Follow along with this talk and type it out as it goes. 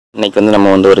இன்னைக்கு வந்து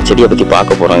நம்ம வந்து ஒரு செடியை பற்றி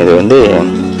பார்க்க போகிறோம். இது வந்து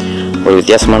ஒரு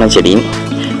வித்தியாசமான செடி.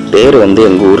 பேர் வந்து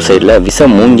எங்கள் ஊர் சைடில்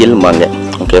விசமூங்கில்பாங்க.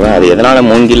 ஓகேவா? அது எதனால்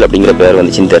மூங்கில் அப்படிங்கிற பேர்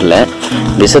வந்துச்சுன்னு தெரில.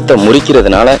 விஷத்தை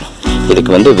முறிக்கிறதுனால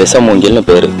இதுக்கு வந்து விசமூங்கில்னு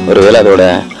பேர். ஒருவேளை அதோட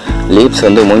லீப்ஸ்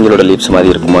வந்து மூங்கிலோட லீப்ஸ்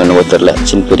மாதிரி இருக்குமோ என்னவோ தெரில.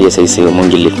 சின்ன பெரிய சைஸு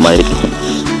மூங்கில் லீப் மாதிரி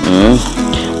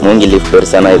மூங்கில் லீப்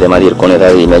பெருசானா இதே மாதிரி இருக்கும்னு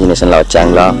ஏதாவது இமேஜினேஷனில்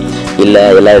வச்சாங்களா, இல்லை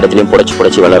எல்லா இடத்துலையும்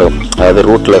புடைச்சி வளரும், அதாவது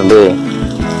ரூட்லேருந்து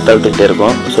தழுத்துக்கிட்டே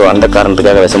இருக்கும். ஸோ அந்த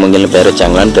காரணத்துக்காக விசமூங்கில்னு பேர்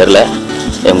வச்சாங்களான்னு தெரில.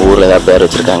 எங்கள் ஊரில் ஏதாவது பேர்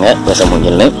வச்சுருக்காங்க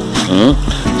விசமூங்கில்னு.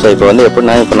 ஸோ இப்போ வந்து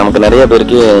எப்படின்னா, இப்போ நமக்கு நிறைய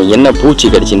பேருக்கு என்ன பூச்சி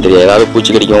கடிச்சின்னு தெரியாது. ஏதாவது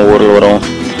பூச்சி கடிக்கும், ஊரில் வரும்,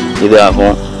 இது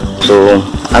ஆகும். ஸோ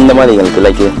அந்த மாதிரி எங்களுக்கு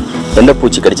லைக் எந்த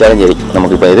பூச்சி கடித்தாலும் சரி,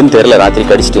 நமக்கு இப்போ எதுவும் தெரில, ராத்திரி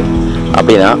கடிச்சிட்டு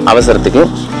அப்படின்னா அவசரத்துக்கு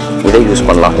இதை யூஸ்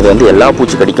பண்ணலாம். இது வந்து எல்லா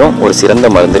பூச்சி கடிக்கும் ஒரு சிறந்த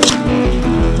மருந்து.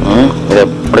 இதை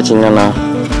பிடிச்சிங்கன்னா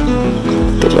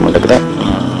தெரிய மாட்டேங்குதா?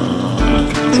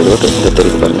 சரி, ஓகே. இங்கே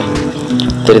தெரியுது பாருங்க,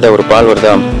 தெரியுதா? ஒரு பால்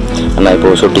வருதா அண்ணா?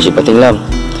 இப்போ சொட்டிச்சு பார்த்தீங்களா?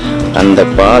 அந்த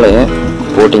பாலை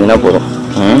போட்டிங்கன்னா போதும்.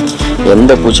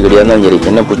 எந்த பூச்சி கடியாக இருந்தாலும் சரி,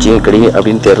 என்ன பூச்சி கடி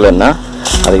அப்படின்னு தெரிலன்னா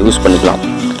அதை யூஸ் பண்ணிக்கலாம்.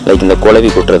 லைக் இந்த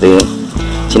குளவி கொட்டுறது,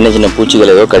 சின்ன சின்ன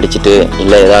பூச்சிகள் ஏதோ கடிச்சிட்டு,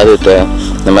 இல்லை ஏதாவது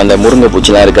நம்ம அந்த முருங்கை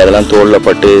பூச்சிலாம் இருக்குது, அதெல்லாம் தோலில்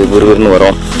பட்டு விறுவிறுன்னு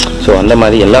வரும். ஸோ அந்த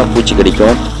மாதிரி எல்லா பூச்சி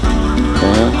கடிக்கும்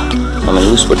நம்ம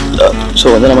யூஸ் பண்ணி. ஸோ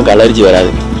வந்து நமக்கு அலர்ஜி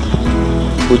வராது.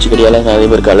 பூச்சிக்கடியால் நிறைய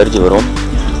பேருக்கு அலர்ஜி வரும்.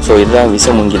 ஸோ இதுதான்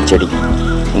விசமூங்கில் செடி.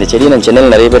 இந்த செடியை நான்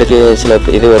சென்னையில் நிறைய பேருக்கு சில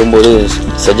இது வரும்போது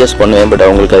சஜஸ்ட் பண்ணுவேன். பட்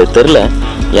அவங்களுக்கு அது தெரில.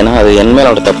 ஏன்னா அது என்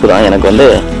மேலோட தப்பு தான். எனக்கு வந்து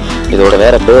இதோட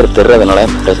வேறு பேர் தெரிறதுனால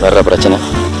வர்ற பிரச்சனை.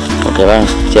 ஓகேவா?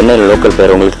 சென்னையில் லோக்கல்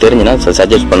பேர் உங்களுக்கு தெரிஞ்சுன்னா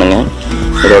சஜஸ்ட் பண்ணுங்கள்.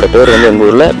 இதோட பேர் வந்து எங்கள்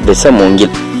ஊரில்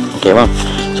விசமூங்கில். ஓகேவா?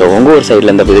 ஸோ உங்கள் ஊர்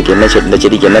சைடில் இந்த இதுக்கு என்ன இந்த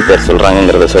செடிக்கு என்ன பேர்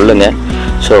சொல்கிறாங்கங்கிறத சொல்லுங்கள்.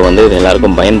 ஸோ வந்து இது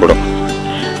எல்லாருக்கும் பயன்படும்.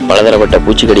 பலதரப்பட்ட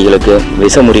பூச்சிக்கடிகளுக்கு,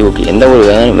 விஷமுறிவுக்கு, எந்த ஒரு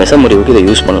விஷமுறிவுக்கு இதை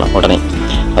யூஸ் பண்ணலாம். உடனே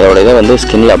அதோட இதை வந்து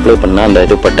ஸ்கின்னில் அப்ளை பண்ணால் அந்த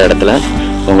இது பட்ட இடத்துல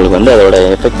உங்களுக்கு வந்து அதோட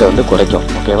எஃபெக்டை வந்து குறைக்கும்.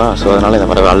 ஓகேவா? ஸோ அதனால் இந்த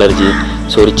வர அலர்ஜி,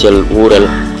 சொரிச்சல்,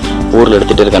 ஊரில்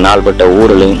எடுத்துகிட்டு இருக்க நாள்பட்ட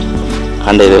ஊரல்,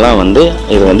 அந்த இதெல்லாம் வந்து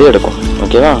இது வந்து எடுக்கும்.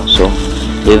 ஓகேவா? ஸோ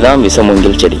இதுதான்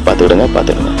விசமூங்கில் செடி. பார்த்துக்கிடுங்க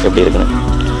எப்படி இருக்குன்னு.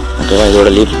 ஓகேவா? இதோட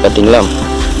லீஃப் பார்த்தீங்களா?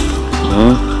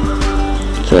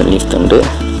 ஸோ லீஃப் தண்டு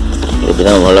இப்படி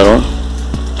தான் வளரும்.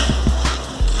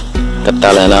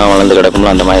 கத்தால எல்லாம் வளர்ந்து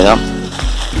கிடக்கும்ல, அந்த மாதிரி தான்.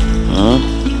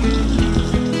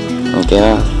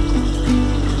 ஓகேவா?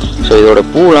 ஸோ இதோட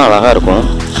பூலாம் அழகாக இருக்கும்.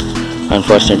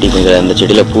 அன்ஃபார்ச்சுனேட்லி இப்போ இந்த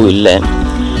செடியில் பூ இல்லை.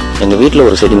 எங்கள் வீட்டில்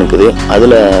ஒரு செடி நிற்குது,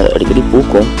 அதில் அடிக்கடி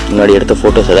பூக்கும். முன்னாடி எடுத்த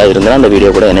ஃபோட்டோஸ் ஏதாவது இருந்தால் அந்த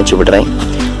வீடியோ கூட இணைச்சி விட்டுறேன்,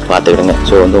 பார்த்துக்கிடுங்க.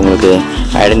 ஸோ வந்து உங்களுக்கு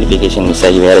ஐடென்டிஃபிகேஷன் மிஸ்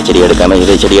ஆகி வேறு செடி எடுக்காமல்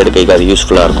இதே செடி எடுக்க அது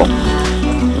யூஸ்ஃபுல்லாக இருக்கும்.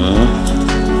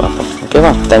 பார்ப்போம்.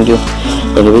 ஓகேவா? தேங்க்யூ.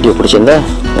 எங்கள் வீடியோ பிடிச்சிருந்தா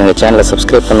எங்கள் சேனலை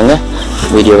சப்ஸ்கிரைப் பண்ணுங்கள்,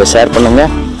 வீடியோவை ஷேர்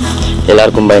பண்ணுங்கள்,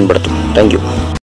 எல்லாருக்கும் பயன்படுத்தும். தேங்க்யூ.